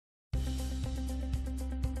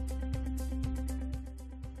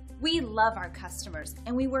We love our customers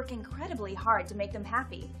and we work incredibly hard to make them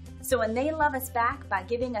happy. So when they love us back by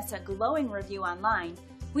giving us a glowing review online,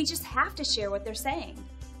 we just have to share what they're saying.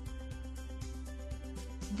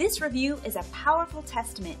 This review is a powerful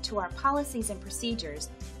testament to our policies and procedures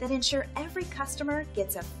that ensure every customer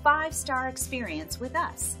gets a 5-star experience with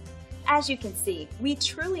us. As you can see, we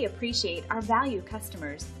truly appreciate our valued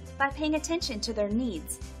customers by paying attention to their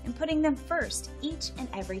needs and putting them first each and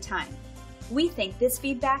every time. We think this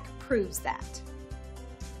feedback proves that.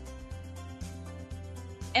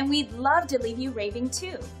 And we'd love to leave you raving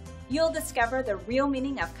too. You'll discover the real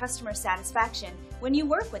meaning of customer satisfaction when you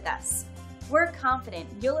work with us. We're confident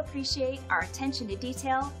you'll appreciate our attention to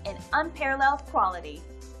detail and unparalleled quality.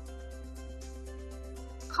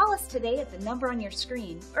 Call us today at the number on your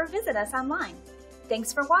screen or visit us online.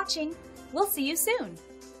 Thanks for watching. We'll see you soon.